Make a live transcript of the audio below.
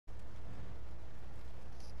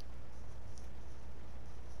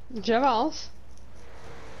J'avance.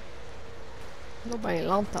 Non, ben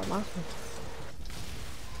lente ta marche.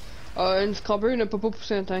 Une scrubber ne peut pas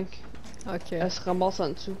pousser un tank. Ok. Elle se ramasse en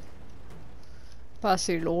dessous. Pas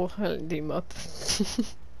assez lourd, des mops.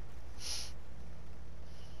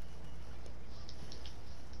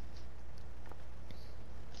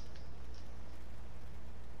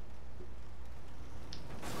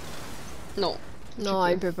 Non. Non,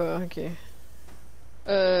 il peut pas, ok.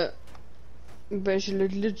 Ben j'ai le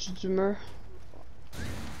glitch du mur.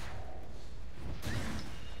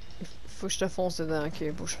 Faut que je te fonce dedans,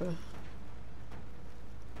 ok, bouge pas.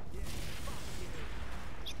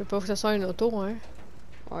 Je peux pas que ça soit une auto, hein?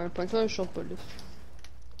 Ouais, pas que ça, je saute pas là.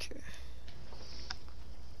 Ok.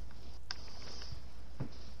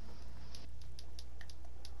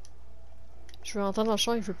 Je veux entendre dans le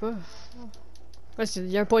char, il veut pas. Ouais, il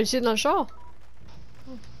y a un policier dans le char?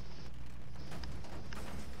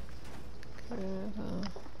 Attends.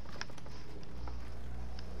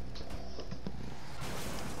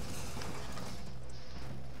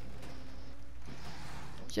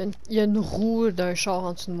 Il y a une roue d'un char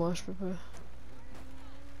en dessous de moi, je peux pas.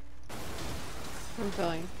 Ça me fait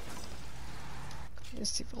rien.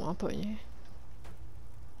 C'est vraiment pogné.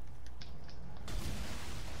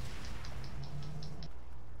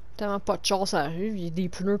 Tellement pas de char ça arrive, il y a des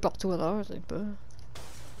pneus partout à l'heure, c'est pas.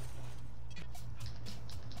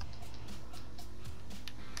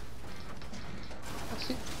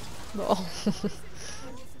 Merci. Bon.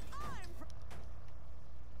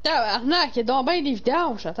 Tabarnak, il y a donc bien des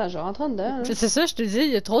vidanges. Attends, je rentre dedans. C'est ça, je te dis,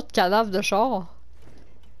 il y a trop de cadavres de chars.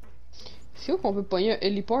 C'est où qu'on peut pogner un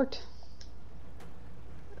heliport?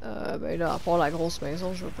 Ben là, à part la grosse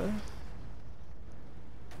maison, je veux pas.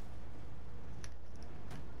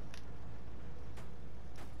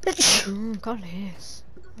 Calisse.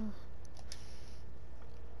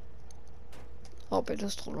 Oh ben là,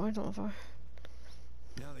 c'est trop loin ton affaire.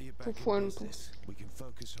 Faut faire une tour.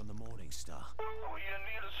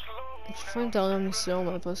 Je fais une dernière mission,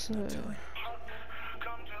 mais pas ça. C'est bon.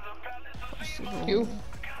 C'est où?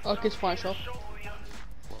 Ok, c'est pas un char.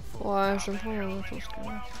 Ouais, je vais me prendre un autre chose que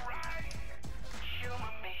là.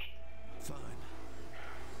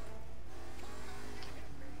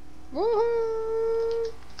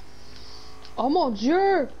 Wouhou! Oh mon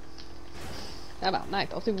dieu! Tabarnak,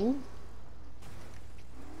 tassez-vous.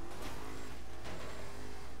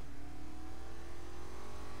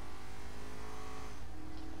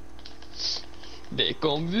 Des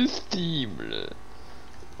combustibles.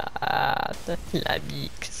 Ah, t'as la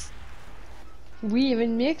mix. Oui, il y avait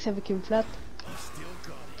une mix avec une flotte.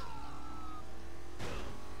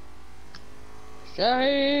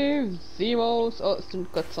 J'arrive! Zimos! Oh, c'est une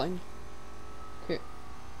cutscene. Ok.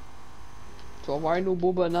 Tu vas voir nos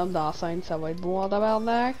beaux bonhommes dans la scène, ça va être beau en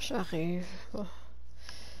tabarnak. J'arrive. Oh.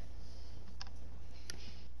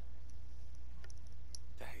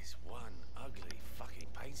 That is one ugly fucking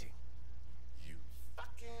painting. You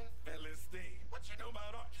fucking Philistine. What you know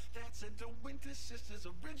about art? That's a Winter Sisters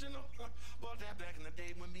original. Well, that back in the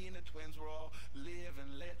day when me and the twins were all live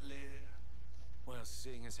and let live. Well,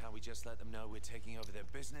 seeing as how we just let them know we're taking over their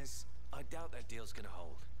business, I doubt that deal's gonna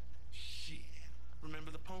hold. Shit.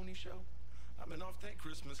 Remember the pony show? I've been off that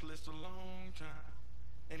Christmas list a long time.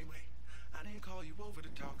 Anyway, I didn't call you over to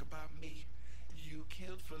talk about me. You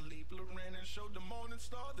killed Philippe Loren and showed the Morning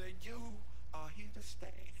Star that you are here to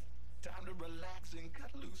stay. Time to relax and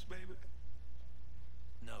cut loose, baby.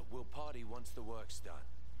 No, we'll party once the work's done.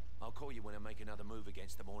 I'll call you when I make another move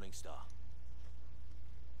against the Morning Star.